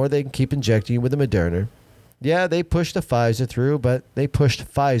 the more they can keep injecting you with the Moderna. Yeah, they pushed the Pfizer through, but they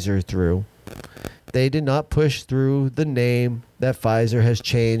pushed Pfizer through. They did not push through the name that Pfizer has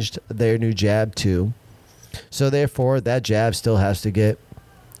changed their new jab to. So therefore, that jab still has to get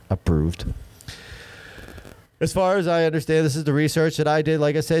approved. As far as I understand, this is the research that I did.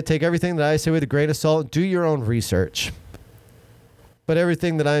 Like I said, take everything that I say with a grain of salt. Do your own research. But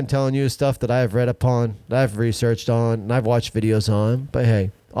everything that I'm telling you is stuff that I've read upon, that I've researched on, and I've watched videos on. But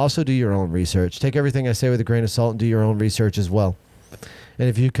hey, also do your own research. Take everything I say with a grain of salt and do your own research as well. And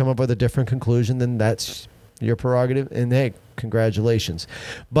if you come up with a different conclusion, then that's your prerogative. And hey, congratulations.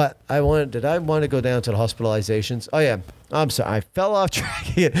 But did I want to go down to the hospitalizations? Oh yeah, I'm sorry. I fell off track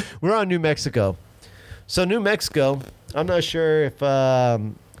here. We're on New Mexico. So New Mexico, I'm not sure if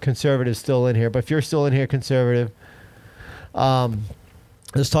conservative's still in here, but if you're still in here, conservative,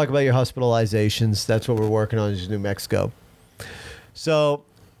 let's talk about your hospitalizations. That's what we're working on, is New Mexico. So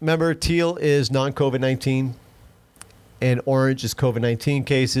remember, teal is non-COVID-19, and orange is COVID-19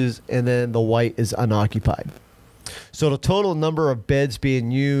 cases, and then the white is unoccupied. So the total number of beds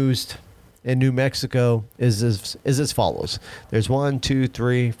being used in New Mexico is as follows. There's 1, 2,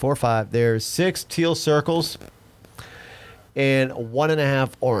 3, 4, 5. There's 6 teal circles and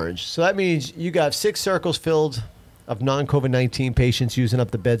 1.5 orange. So that means you got 6 circles filled of non-COVID-19 patients using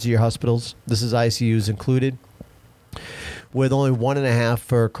up the beds of your hospitals. This is ICUs included, with only 1.5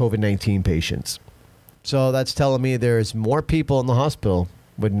 for COVID-19 patients. So that's telling me there's more people in the hospital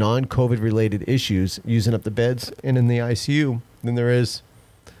with non-COVID related issues using up the beds and in the ICU than there is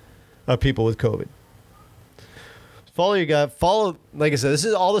people with COVID. Follow, like I said, this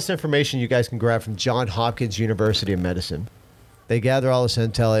is all this information you guys can grab from Johns Hopkins University of Medicine. They gather all this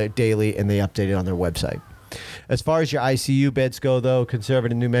intel daily and they update it on their website. As far as your ICU beds go, though,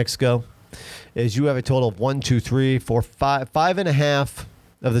 conservative New Mexico, is you have a total of 1, 2, 3, 4, 5, 5.5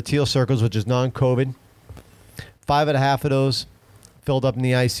 of the teal circles, which is non-COVID. 5.5 of those filled up in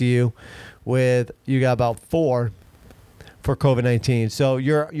the ICU, with you got about 4 for COVID-19. So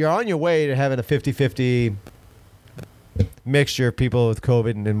you're on your way to having a 50-50 mixture of people with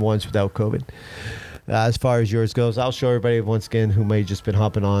COVID and ones without COVID. As far as yours goes, I'll show everybody once again who may have just been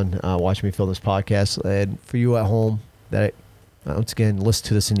hopping on, watching me film this podcast. And for you at home, that once again, listen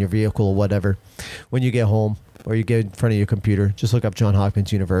to this in your vehicle or whatever. When you get home or you get in front of your computer, just look up Johns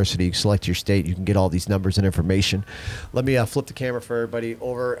Hopkins University, select your state. You can get all these numbers and information. Let me flip the camera for everybody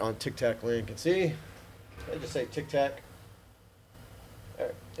over on Tic Tac Link and see. I just say Tic Tac. All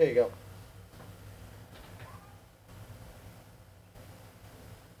right, there you go.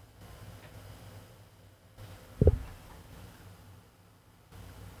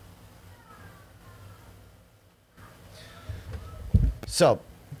 So,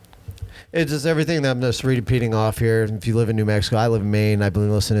 it's just everything that I'm just repeating off here. If you live in New Mexico, I live in Maine. I've been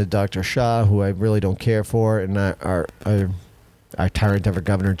listening to Dr. Shah, who I really don't care for, and our tyrant of our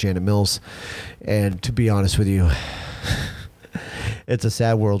governor, Janet Mills. And to be honest with you, it's a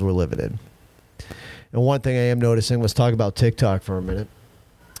sad world we're living in. And one thing I am noticing, let's talk about TikTok for a minute.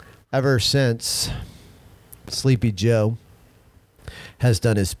 Ever since Sleepy Joe has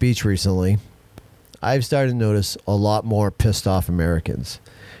done his speech recently, I've started to notice a lot more pissed off Americans.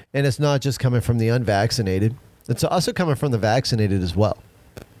 And it's not just coming from the unvaccinated. It's also coming from the vaccinated as well.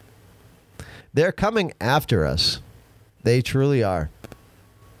 They're coming after us. They truly are.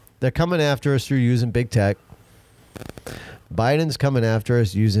 They're coming after us through using big tech. Biden's coming after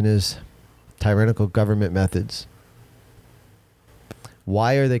us using his tyrannical government methods.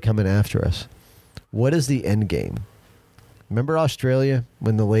 Why are they coming after us? What is the end game? Remember Australia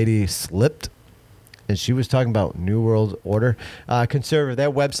when the lady slipped and she was talking about New World Order. Conservative,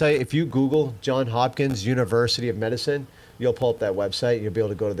 that website, if you Google Johns Hopkins University of Medicine, you'll pull up that website. You'll be able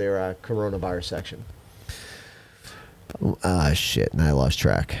to go to their coronavirus section. Shit, and I lost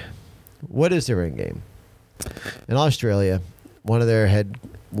track. What is their end game? In Australia, one of their head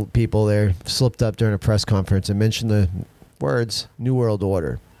people there slipped up during a press conference and mentioned the words New World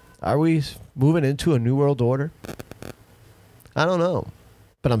Order. Are we moving into a New World Order? I don't know,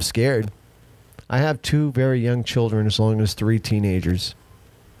 but I'm scared. I have 2 very young children as long as 3 teenagers.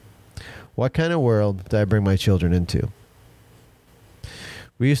 What kind of world did I bring my children into?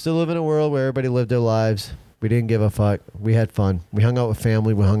 We used to live in a world where everybody lived their lives. We didn't give a fuck. We had fun. We hung out with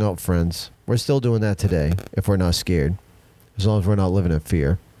family. We hung out with friends. We're still doing that today if we're not scared. As long as we're not living in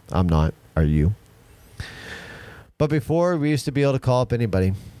fear. I'm not. Are you? But before, we used to be able to call up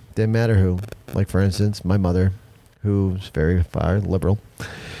anybody. Didn't matter who. Like, for instance, my mother, who's very far liberal,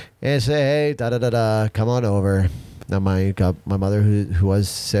 and say, hey, da-da-da-da, come on over. Now, my mother, who was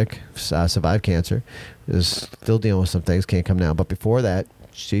sick, survived cancer, is still dealing with some things, can't come now. But before that,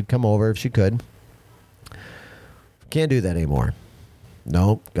 she'd come over if she could. Can't do that anymore.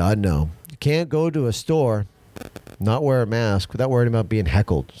 No, God, no. You can't go to a store, not wear a mask, without worrying about being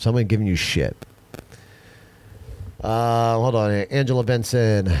heckled. Someone giving you shit. Hold on. Angela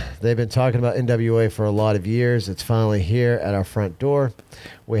Benson. They've been talking about NWA for a lot of years. It's finally here at our front door.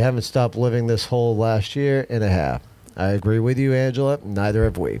 We haven't stopped living this whole last year and a half. I agree with you, Angela. Neither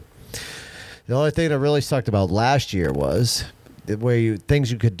have we. The only thing that really sucked about last year was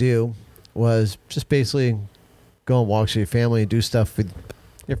things you could do was just basically go on walks with your family and do stuff with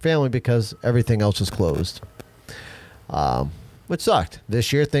your family because everything else was closed. Which sucked.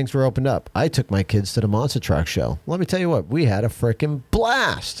 This year, things were opened up. I took my kids to the Monster Truck Show. Let me tell you what, we had a freaking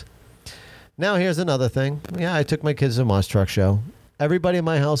blast. Now, here's another thing. Yeah, I took my kids to the Monster Truck Show. Everybody in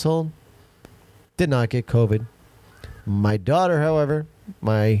my household did not get COVID. My daughter, however,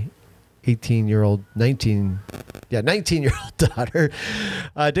 my 19-year-old daughter,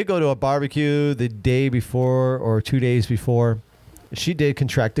 did go to a barbecue the day before or 2 days before. She did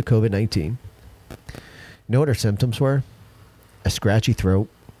contract the COVID-19. You know what her symptoms were? A scratchy throat,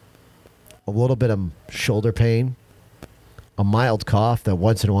 a little bit of shoulder pain, a mild cough that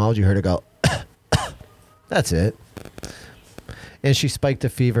once in a while you heard her go, that's it. And she spiked a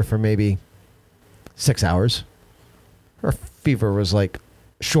fever for maybe 6 hours. Her fever was like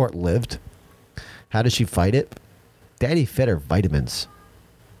short-lived. How did she fight it? Daddy fed her vitamins.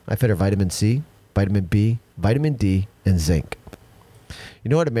 I fed her vitamin C, vitamin B, vitamin D, and zinc. You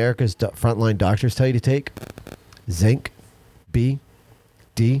know what America's frontline doctors tell you to take? Zinc, B,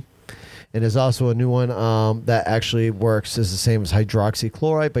 D. And there's also a new one that actually works as the same as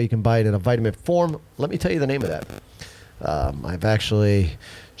hydroxychloride, but you can buy it in a vitamin form. Let me tell you the name of that. I've actually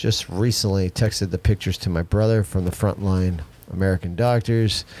just recently texted the pictures to my brother from the Frontline American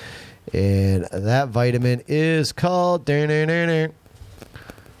Doctors. And that vitamin is called...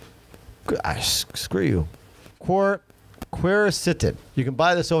 Screw you. Quercetin. You can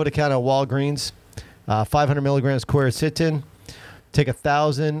buy this over the counter at Walgreens. 500 milligrams quercetin. Take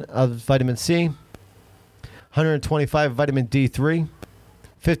 1,000 of vitamin C. 125 vitamin D3.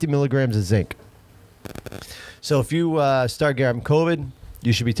 50 milligrams of zinc. So if you start getting COVID,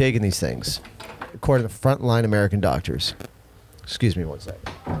 you should be taking these things, according to Frontline American Doctors. Excuse me one second.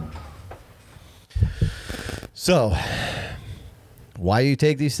 So, why you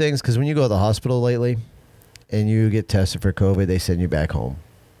take these things? Because when you go to the hospital lately and you get tested for COVID, they send you back home.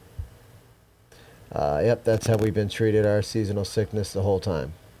 Yep, that's how we've been treated, our seasonal sickness the whole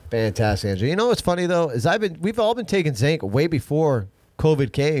time. Fantastic, Andrew. You know what's funny, though, is we've all been taking zinc way before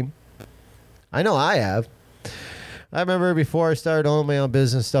COVID came. I know I have. I remember before I started owning my own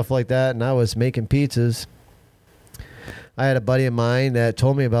business, stuff like that, and I was making pizzas. I had a buddy of mine that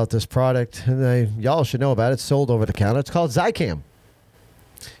told me about this product, and y'all should know about it. It's sold over the counter. It's called Zicam.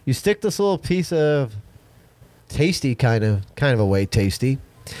 You stick this little piece of tasty kind of a way, tasty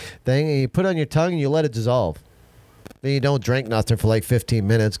thing, and you put it on your tongue and you let it dissolve. Then you don't drink nothing for like 15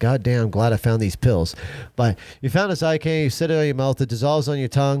 minutes. God damn, glad I found these pills. But you found this Zicam, you sit it on your mouth, it dissolves on your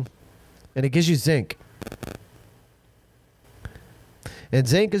tongue, and it gives you zinc. And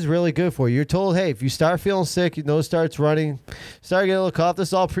zinc is really good for you. You're told, hey, if you start feeling sick, your nose starts running, start getting a little cough, this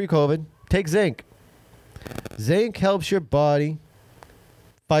is all pre-COVID, take zinc. Zinc helps your body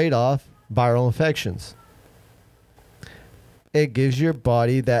fight off viral infections. It gives your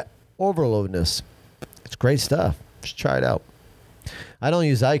body that overloadness. It's great stuff. Just try it out. I don't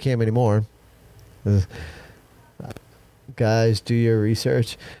use Zicam anymore. Guys, do your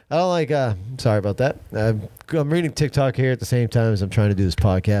research. I don't like, sorry about that. I'm reading TikTok here at the same time as I'm trying to do this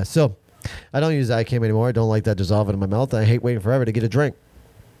podcast. So, I don't use Zicam anymore. I don't like that dissolving in my mouth. I hate waiting forever to get a drink.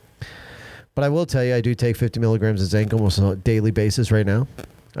 But I will tell you, I do take 50 milligrams of zinc almost on a daily basis right now.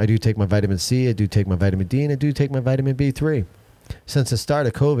 I do take my vitamin C, I do take my vitamin D, and I do take my vitamin B3. Since the start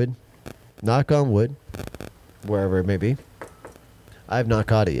of COVID, knock on wood, wherever it may be, I have not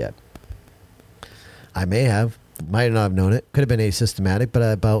caught it yet. I may have, might not have known it. Could have been asymptomatic, but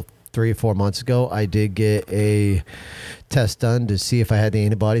about 3 or 4 months ago, I did get a test done to see if I had the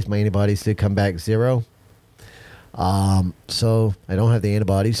antibodies. My antibodies did come back 0. So I don't have the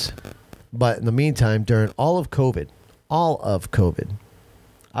antibodies. But in the meantime, during all of COVID,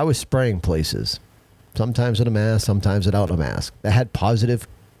 I was spraying places, sometimes with a mask, sometimes without a mask, that had positive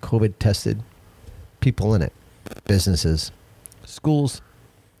COVID tested people in it. Businesses, schools,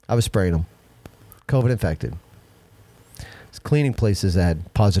 I was spraying them. COVID infected. I was cleaning places that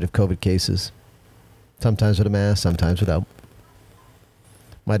had positive COVID cases, sometimes with a mask, sometimes without.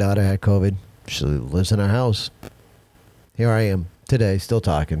 My daughter had COVID. She lives in our house. Here I am today, still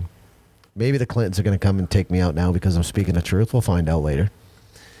talking. Maybe the Clintons are going to come and take me out now because I'm speaking the truth. We'll find out later.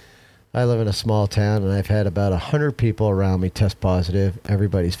 I live in a small town, and I've had about 100 people around me test positive.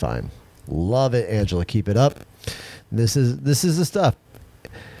 Everybody's fine. Love it, Angela. Keep it up. This is the stuff.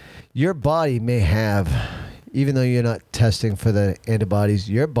 Your body may have, even though you're not testing for the antibodies,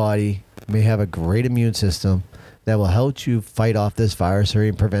 your body may have a great immune system that will help you fight off this virus or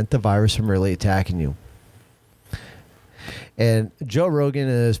even prevent the virus from really attacking you. And Joe Rogan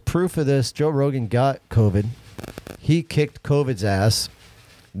is proof of this. Joe Rogan got COVID. He kicked COVID's ass.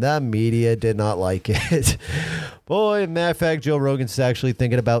 The media did not like it. Boy, matter of fact, Joe Rogan's actually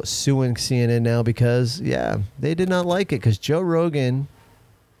thinking about suing CNN now because, yeah, they did not like it because Joe Rogan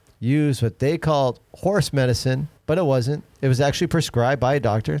used what they called horse medicine, but it wasn't. It was actually prescribed by a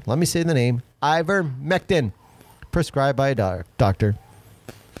doctor. Let me say the name. Ivermectin. Prescribed by a doctor.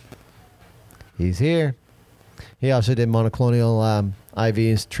 He's here. He also did monoclonal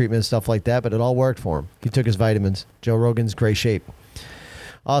IVs, treatment, stuff like that, but it all worked for him. He took his vitamins. Joe Rogan's great shape.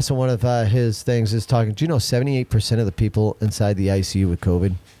 Also, one of his things is talking, do you know 78% of the people inside the ICU with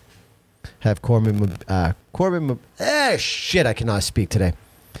COVID have shit, I cannot speak today.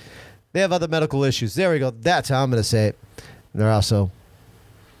 They have other medical issues. There we go. That's how I'm going to say it. And they're also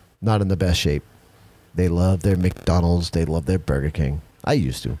not in the best shape. They love their McDonald's. They love their Burger King. I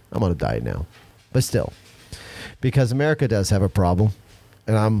used to. I'm on a diet now. But still. Because America does have a problem,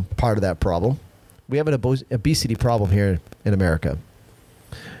 and I'm part of that problem. We have an obesity problem here in America.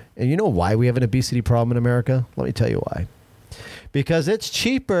 And you know why we have an obesity problem in America? Let me tell you why. Because it's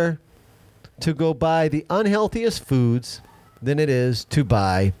cheaper to go buy the unhealthiest foods than it is to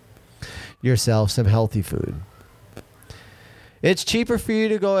buy yourself some healthy food. It's cheaper for you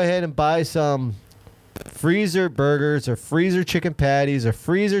to go ahead and buy some freezer burgers or freezer chicken patties or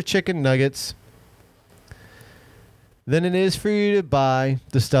freezer chicken nuggets than it is for you to buy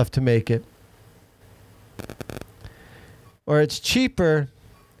the stuff to make it. Or it's cheaper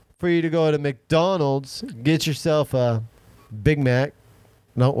for you to go to McDonald's, get yourself a Big Mac.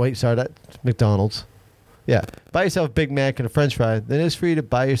 No, wait, sorry, that's McDonald's. Yeah, buy yourself a Big Mac and a French fry than it is for you to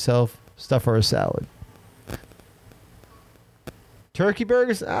buy yourself stuff for a salad. Turkey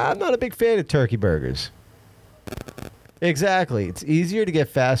burgers? I'm not a big fan of turkey burgers. Exactly. It's easier to get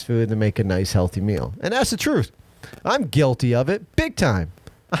fast food than make a nice, healthy meal. And that's the truth. I'm guilty of it, big time.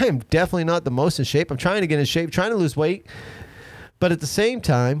 I am definitely not the most in shape. I'm trying to get in shape, trying to lose weight. But at the same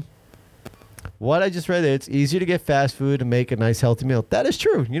time, what I just read there, it's easier to get fast food and make a nice, healthy meal. That is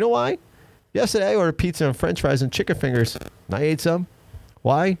true. You know why? Yesterday, I ordered pizza and French fries and chicken fingers. And I ate some.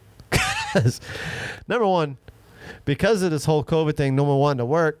 Why? Because, number one, because of this whole COVID thing, no one wanted to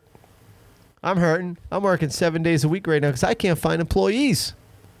work. I'm hurting. I'm working 7 days a week right now because I can't find employees.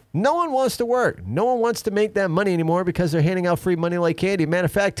 No one wants to work. No one wants to make that money anymore because they're handing out free money like candy. Matter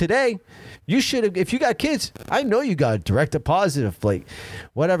of fact, today, you should have, if you got kids, I know you got a direct deposit of like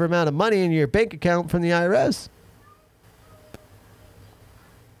whatever amount of money in your bank account from the IRS.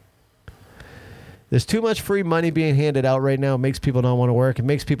 There's too much free money being handed out right now. It makes people not want to work. It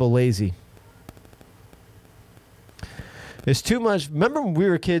makes people lazy. There's too much. Remember when we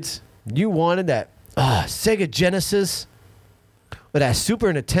were kids, you wanted that Sega Genesis or that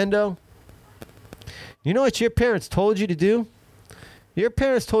Super Nintendo? You know what your parents told you to do? Your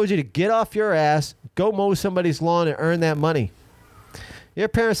parents told you to get off your ass, go mow somebody's lawn and earn that money. Your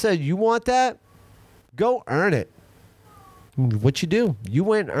parents said, you want that? Go earn it. What you do? You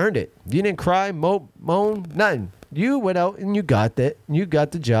went and earned it. You didn't cry, moan, nothing. You went out and you got that. You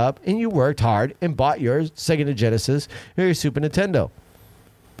got the job and you worked hard and bought your Sega Genesis or your Super Nintendo.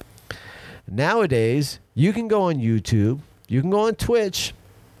 Nowadays, you can go on YouTube. You can go on Twitch.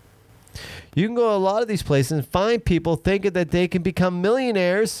 You can go to a lot of these places and find people thinking that they can become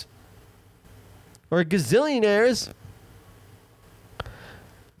millionaires or gazillionaires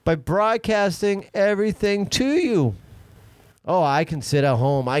by broadcasting everything to you. Oh, I can sit at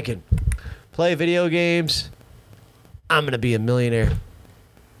home. I can play video games. I'm going to be a millionaire.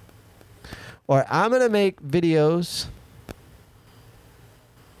 Or I'm going to make videos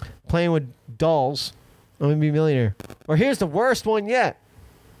playing with dolls. I'm going to be a millionaire. Or here's the worst one yet.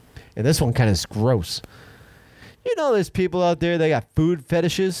 And this one kind of is gross. You know there's people out there that got food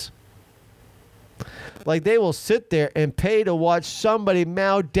fetishes? Like they will sit there and pay to watch somebody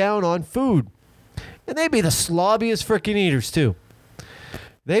mow down on food. And they'd be the slobbiest freaking eaters too.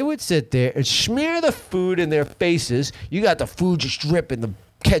 They would sit there and smear the food in their faces. You got the food just dripping, the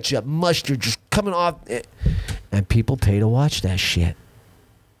ketchup, mustard just coming off. And people pay to watch that shit.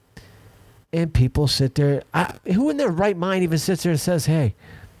 And people sit there. Who in their right mind even sits there and says, hey,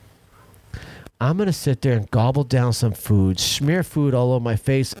 I'm going to sit there and gobble down some food, smear food all over my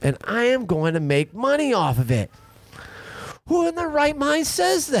face, and I am going to make money off of it. Who in their right mind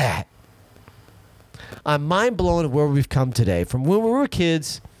says that? I'm mind blown at where we've come today, from when we were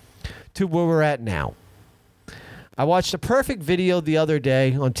kids to where we're at now. I watched a perfect video the other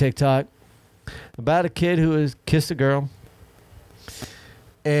day on TikTok about a kid who has kissed a girl.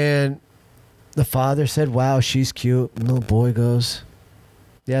 And the father said, wow, she's cute. And the little boy goes,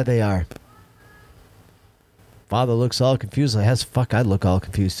 yeah, they are. Father looks all confused. Like, as fuck, I'd look all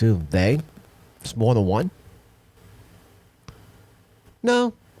confused too. They? It's more than one?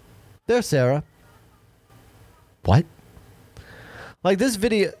 No. They're Sarah. What? Like this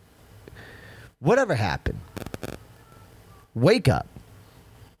video, whatever happened, wake up.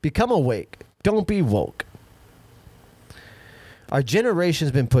 Become awake. Don't be woke. Our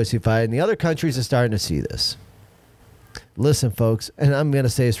generation's been pussified, and the other countries are starting to see this. Listen, folks, and I'm going to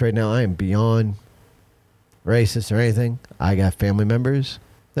say this right now. I am beyond racist or anything. I got family members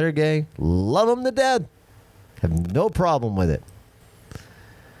that are gay. Love them to death. Have no problem with it.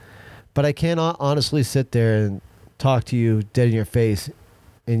 But I cannot honestly sit there and talk to you dead in your face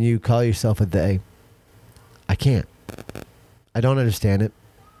and you call yourself a they. I can't. I don't understand it.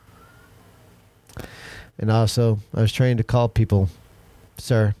 And also, I was trained to call people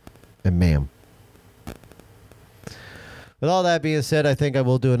sir and ma'am. With all that being said, I think I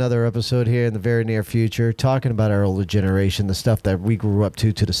will do another episode here in the very near future talking about our older generation, the stuff that we grew up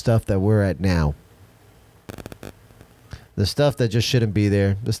to the stuff that we're at now. The stuff that just shouldn't be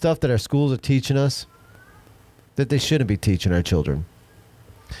there. The stuff that our schools are teaching us that they shouldn't be teaching our children.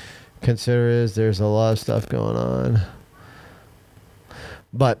 Consider there's a lot of stuff going on.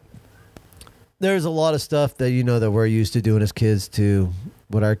 But there's a lot of stuff that you know that we're used to doing as kids to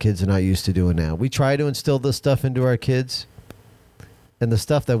what our kids are not used to doing now. We try to instill this stuff into our kids. And the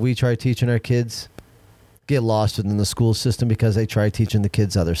stuff that we try teaching our kids get lost within the school system because they try teaching the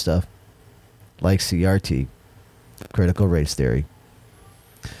kids other stuff. Like CRT. Critical race theory.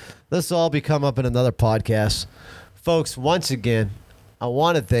 This will all be come up in another podcast. Folks, once again, I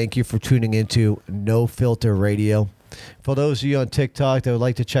want to thank you for tuning into No Filter Radio. For those of you on TikTok that would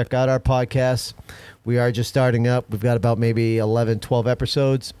like to check out our podcast, we are just starting up. We've got about maybe 11, 12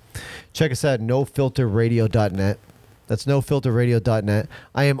 episodes. Check us out at nofilterradio.net. That's nofilterradio.net.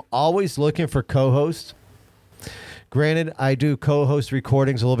 I am always looking for co-hosts. Granted, I do co-host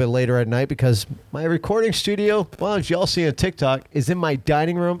recordings a little bit later at night because my recording studio, well, as y'all see on TikTok, is in my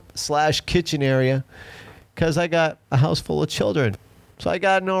dining room / kitchen area because I got a house full of children. So I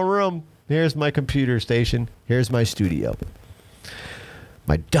got no room. Here's my computer station. Here's my studio.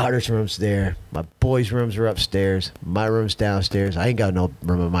 My daughter's room's there. My boys' rooms are upstairs. My room's downstairs. I ain't got no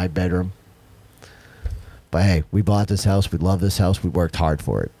room in my bedroom. But hey, we bought this house. We love this house. We worked hard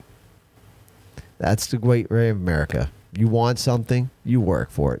for it. That's the great way of America. You want something, you work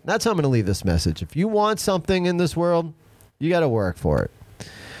for it. That's how I'm going to leave this message. If you want something in this world, you got to work for it.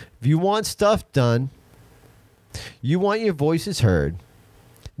 If you want stuff done, you want your voices heard,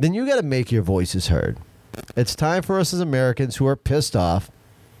 then you got to make your voices heard. It's time for us as Americans who are pissed off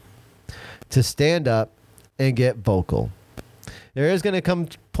to stand up and get vocal. There is going to come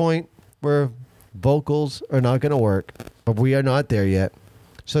a point where vocals are not going to work, but we are not there yet.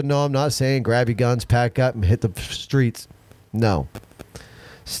 So no, I'm not saying grab your guns, pack up, and hit the streets. No.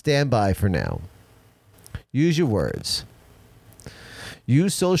 Stand by for now. Use your words.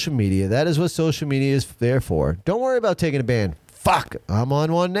 Use social media. That is what social media is there for. Don't worry about taking a ban. Fuck, I'm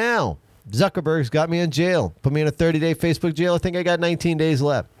on one now. Zuckerberg's got me in jail. Put me in a 30-day Facebook jail. I think I got 19 days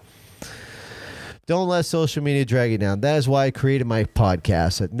left. Don't let social media drag you down. That is why I created my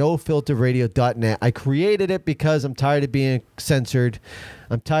podcast at nofilterradio.net. I created it because I'm tired of being censored.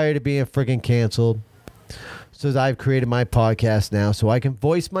 I'm tired of being freaking canceled. So I've created my podcast now so I can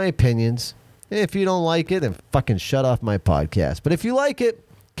voice my opinions. If you don't like it, then fucking shut off my podcast. But if you like it,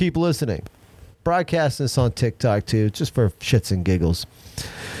 keep listening. Broadcasting this on TikTok too, just for shits and giggles.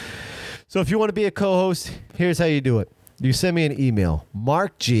 So if you want to be a co-host, here's how you do it. You send me an email,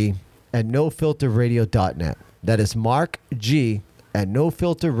 markg@nofilterradio.net. That is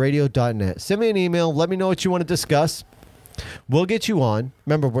markg@nofilterradio.net. Send me an email. Let me know what you want to discuss. We'll get you on.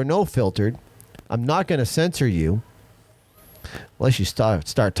 Remember, we're no filtered. I'm not going to censor you unless you start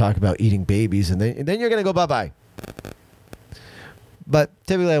talking about eating babies, and then you're going to go bye-bye. But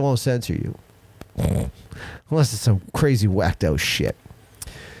typically, I won't censor you unless it's some crazy whacked out shit.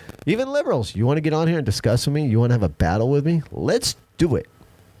 Even liberals, you want to get on here and discuss with me? You want to have a battle with me? Let's do it.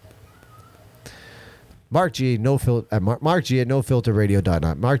 Mark G,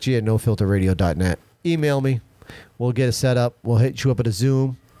 markg@nofilterradio.net. markg@nofilterradio.net. Email me. We'll get it set up. We'll hit you up at a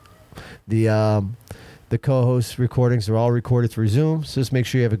Zoom. The co-host recordings are all recorded through Zoom. So just make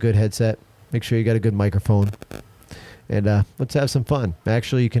sure you have a good headset. Make sure you got a good microphone. And let's have some fun.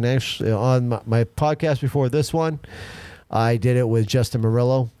 Actually, you can on my podcast before this one, I did it with Justin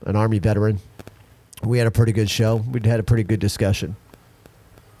Murillo, an Army veteran. We had a pretty good show. We had a pretty good discussion.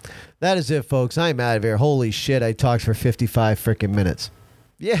 That is it, folks. I'm out of here. Holy shit, I talked for 55 freaking minutes.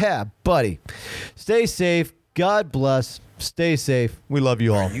 Yeah, buddy. Stay safe. God bless. Stay safe. We love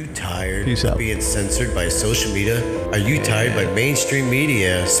you all. Are you tired Peace of out. being censored by social media? Are you tired by mainstream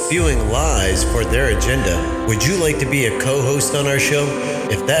media spewing lies for their agenda? Would you like to be a co-host on our show?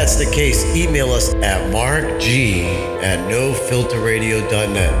 If that's the case, email us at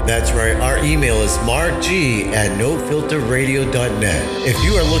markg@nofilterradio.net. That's right, our email is markg@nofilterradio.net. If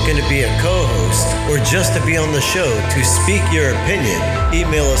you are looking to be a co-host or just to be on the show to speak your opinion,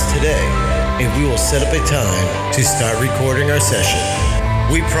 email us today, and we will set up a time to start recording our session.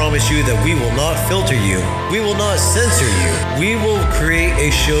 We promise you that we will not filter you. We will not censor you. We will create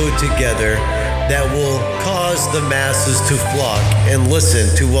a show together that will cause the masses to flock and listen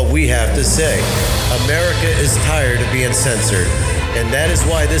to what we have to say. America is tired of being censored, and that is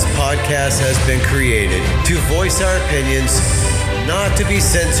why this podcast has been created, to voice our opinions, not to be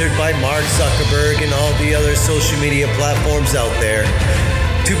censored by Mark Zuckerberg and all the other social media platforms out there,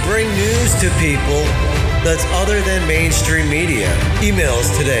 to bring news to people that's other than mainstream media. Email us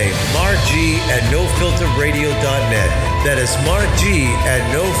today, markg@nofilterradio.net. That is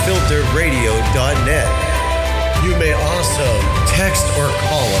markg@nofilterradio.net. You may also text or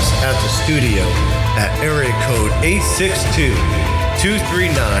call us at the studio at area code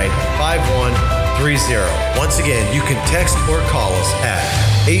 862-239-5130. Once again, you can text or call us at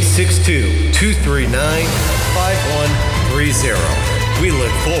 862-239-5130. We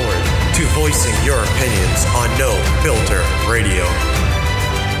look forward to voicing your opinions on No Filter Radio.